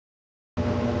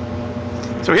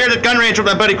So here at the gun range with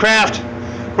my buddy Kraft,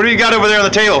 what do you got over there on the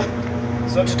table?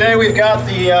 So today we've got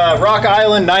the Rock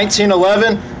Island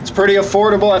 1911. It's pretty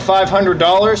affordable at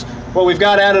 $500. What we've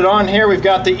got added on here, we've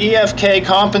got the EFK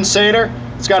compensator.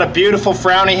 It's got a beautiful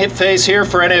frowny face here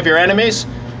for any of your enemies.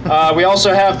 We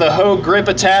also have the Hogue grip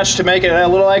attached to make it a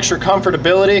little extra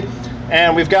comfortability.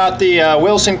 And we've got the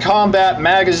Wilson Combat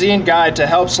magazine guide to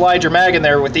help slide your mag in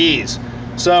there with ease.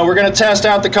 So we're going to test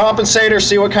out the compensator,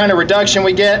 see what kind of reduction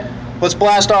we get. Let's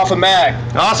blast off a mag.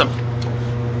 Awesome.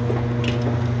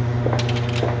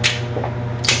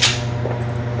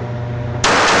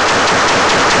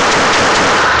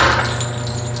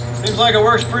 Seems like it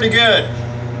works pretty good.